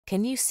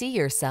Can you see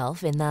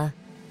yourself in the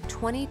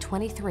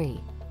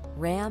 2023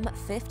 Ram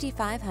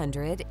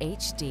 5500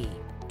 HD?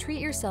 Treat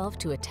yourself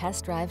to a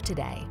test drive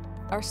today.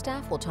 Our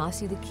staff will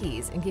toss you the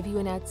keys and give you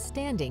an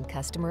outstanding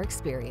customer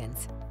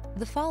experience.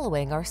 The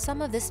following are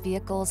some of this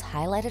vehicle's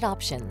highlighted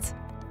options: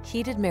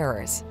 heated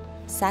mirrors,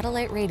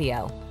 satellite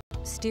radio,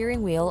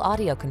 steering wheel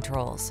audio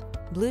controls,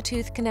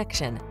 Bluetooth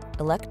connection,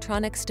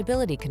 electronic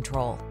stability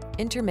control,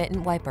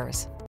 intermittent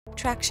wipers,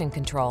 traction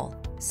control,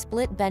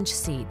 split bench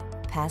seat,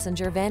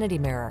 passenger vanity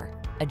mirror,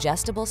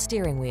 adjustable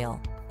steering wheel.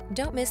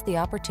 Don't miss the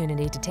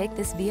opportunity to take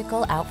this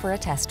vehicle out for a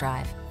test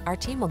drive. Our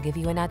team will give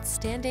you an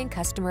outstanding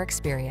customer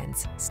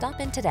experience.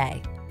 Stop in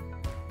today.